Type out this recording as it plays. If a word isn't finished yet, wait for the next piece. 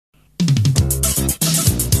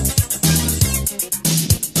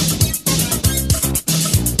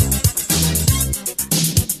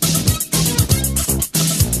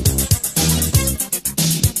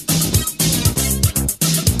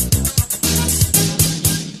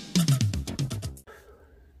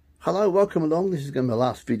Hello, welcome along. This is going to be my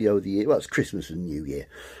last video of the year. Well, it's Christmas and New Year,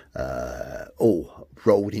 all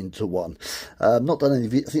rolled into one. Not done any. I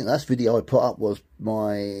think the last video I put up was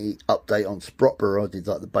my update on Sprotborough. I did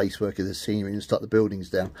like the base work of the scenery and start the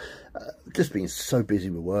buildings down. Just been so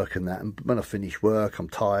busy with work and that. And when I finish work, I'm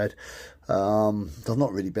tired. I've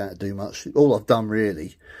not really been able to do much. All I've done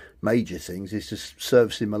really, major things, is just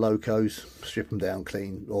servicing my locos, strip them down,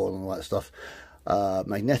 clean oil and all that stuff.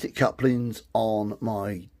 Magnetic couplings on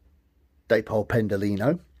my Daypole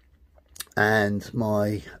Pendolino and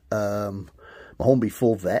my Hornby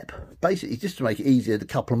 4 VEP, basically just to make it easier to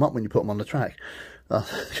couple them up when you put them on the track. Not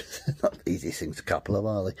the easiest things to couple them,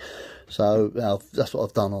 are they? So that's what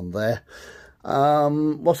I've done on there.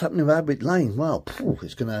 What's happening with Adwick Lane? Well,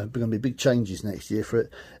 it's gonna be big changes next year for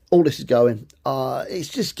it. All this is going, it's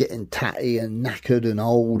just getting tatty and knackered and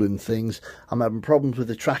old and things. I'm having problems with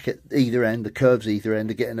the track at either end, the curves either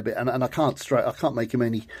end are getting a bit, and I can't make them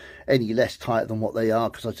any less tight than what they are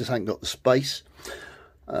because I just ain't got the space.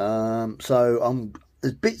 So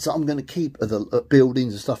there's bits that I'm going to keep of the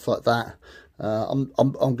buildings and stuff like that. I'm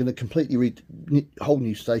going to completely whole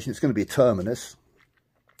new station. It's going to be a terminus.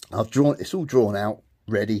 It's all drawn out,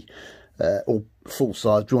 ready. All full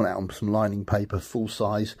size, drawn out on some lining paper, full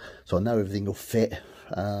size, so I know everything will fit.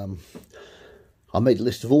 I made a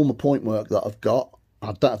list of all my point work that I've got.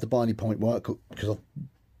 I don't have to buy any point work because I've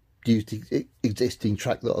used the existing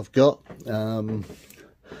track that I've got.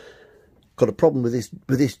 Got a problem with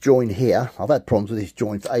this joint here. I've had problems with this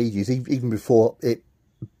joint for ages, even before it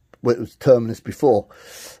was terminus before.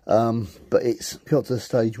 But it's got to the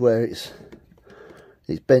stage where it's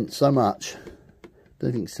bent so much.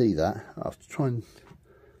 Don't know if you can see that. I have to try and,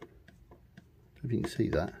 if you can see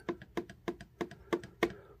that,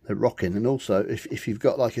 they're rocking. And also, if you've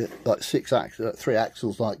got like three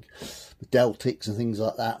axles like the Deltics and things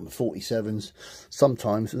like that, and the 47s,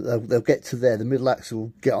 sometimes they'll get to there, the middle axle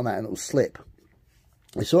will get on that and it'll slip.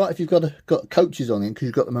 It's all right if you've got coaches on it because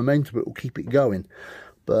you've got the momentum, it will keep it going.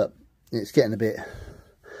 But it's getting a bit.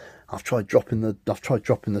 I've tried dropping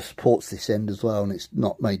the supports this end as well, and it's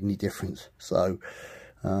not made any difference. So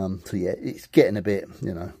yeah, it's getting a bit,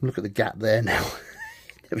 look at the gap there now.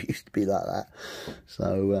 It never used to be like that.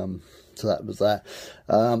 So that was that.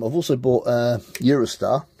 I've also bought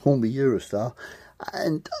Eurostar, Hornby Eurostar,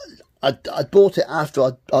 and I bought it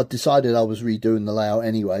after I decided I was redoing the layout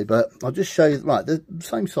anyway. But I'll just show you. Right, they're the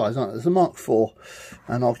same size, aren't they? There's a Mark IV,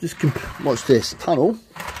 and I'll just watch this tunnel.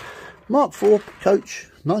 Mark IV coach,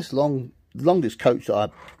 nice longest coach that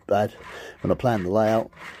I've had when I planned the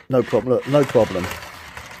layout. No problem, look, no problem.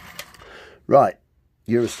 Right,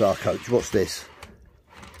 Eurostar coach, what's this?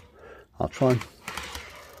 I'll try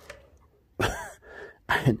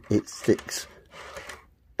and it sticks.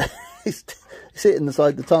 It's hitting the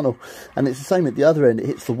side of the tunnel, and it's the same at the other end. It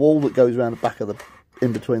hits the wall that goes around the back of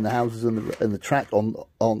in between the houses and the track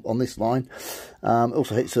on this line.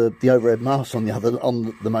 Also hits the overhead mast on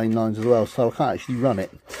the main lines as well, so I can't actually run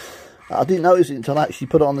it. I didn't notice it until I actually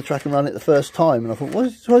put it on the track and ran it the first time, and I thought, why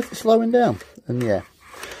is it slowing down? And yeah,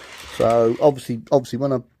 so obviously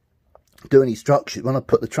when I do any structure, when I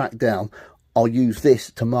put the track down, I'll use this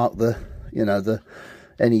to mark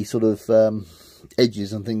any sort of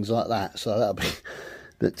edges and things like that. So that'll be.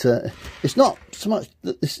 But it's not so much.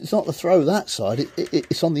 It's not the throw that side.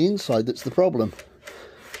 It's on the inside that's the problem.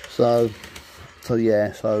 So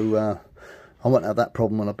yeah. So I won't have that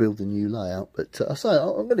problem when I build the new layout. But so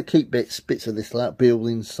I'm going to keep bits of this layout,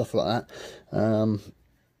 buildings, stuff like that.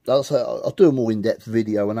 I'll do a more in-depth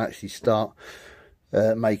video and actually start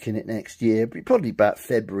making it next year. But probably about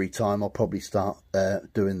February time, I'll probably start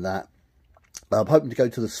doing that. I'm hoping to go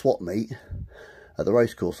to the swap meet at the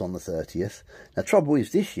racecourse on the 30th. Now, trouble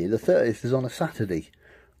is, this year the 30th is on a Saturday,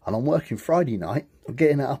 and I'm working Friday night. I'm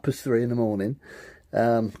getting up as 3 in the morning,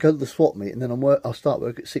 go to the swap meet, and then I'll start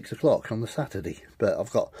work at 6 o'clock on the Saturday. But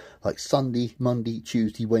I've got like Sunday, Monday,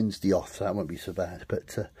 Tuesday, Wednesday off, so that won't be so bad.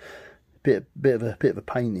 But a bit of a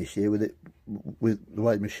pain this year with the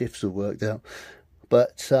way my shifts have worked out.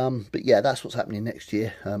 But yeah, that's what's happening next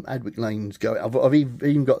year. Adwick Lane's going. I've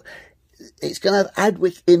even got. It's going to have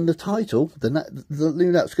Adwick in the title. The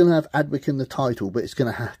new layout's going to have Adwick in the title, but it's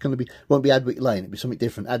won't be Adwick Lane. It'll be something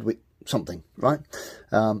different. Adwick something, right?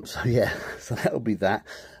 So yeah, so that'll be that.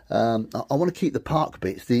 I want to keep the park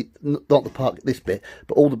bits, not the park this bit,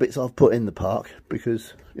 but all the bits I've put in the park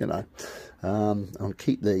because I'll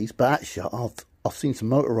keep these. But actually, I've seen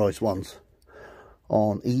some motorised ones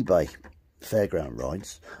on eBay, fairground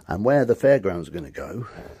rides, and where the fairgrounds are going to go.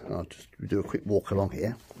 I'll just do a quick walk along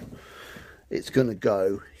here. It's going to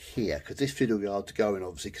go here because this fiddle yard's going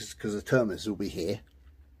obviously because the terminus will be here.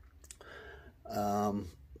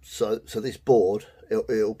 So this board,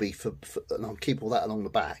 it'll be for, and I'll keep all that along the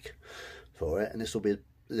back for it, and this will be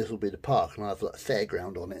the park, and I have like a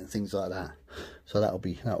fairground on it and things like that. So that'll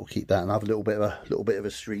keep that, and I have a little bit of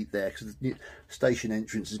a street there, because the station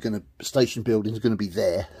entrance is station building is gonna be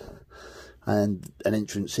there, and an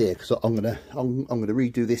entrance here, because I'm gonna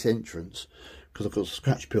redo this entrance, because I've got to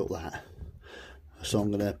scratch built that. So I'm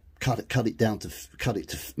gonna cut it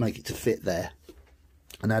to make it to fit there,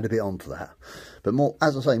 and add a bit onto that. But more,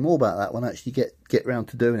 as I say, more about that when I actually get round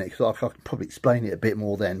to doing it, because I can probably explain it a bit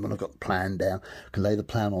more then when I've got the plan down. I can lay the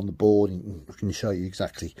plan on the board and I can show you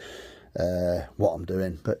exactly what I'm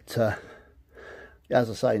doing. But as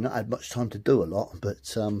I say, not had much time to do a lot,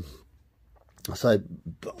 but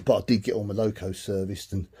I did get all my loco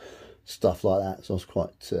serviced and stuff like that, so I was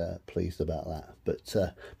quite pleased about that. But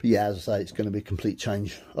yeah, as I say, it's going to be a complete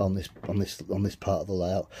change on this part of the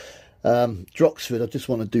layout. Droxford, I just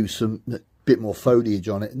want to do some bit more foliage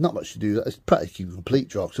on it. Not much to do. It's practically complete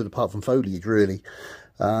Droxford apart from foliage, really.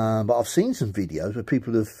 But I've seen some videos where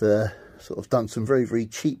people have sort of done some very, very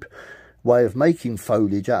cheap way of making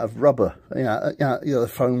foliage out of rubber. You know, the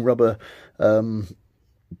foam rubber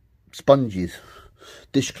sponges,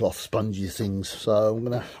 dishcloth sponges things. So I'm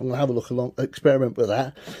gonna have a look along, experiment with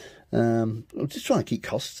that. I'm just trying to keep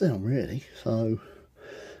costs down, really. So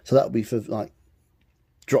that'll be for like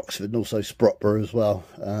Droxford and also Sprotborough as well.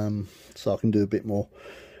 So I can do a bit more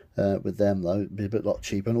with them, though. It'll be a lot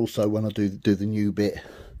cheaper. And also when I do the new bit,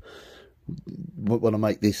 when I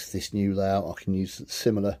make this new layout, I can use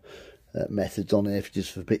similar methods on here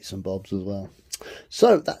just for bits and bobs as well.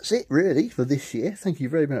 So that's it really for this year. Thank you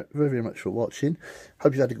very much for watching.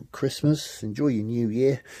 Hope you had a good Christmas. Enjoy your new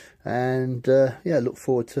year, and yeah, look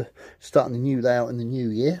forward to starting the new layout in the new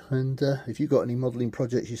year. And if you've got any modelling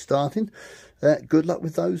projects you're starting, good luck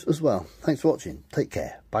with those as well. Thanks for watching. Take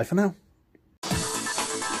care. Bye for now.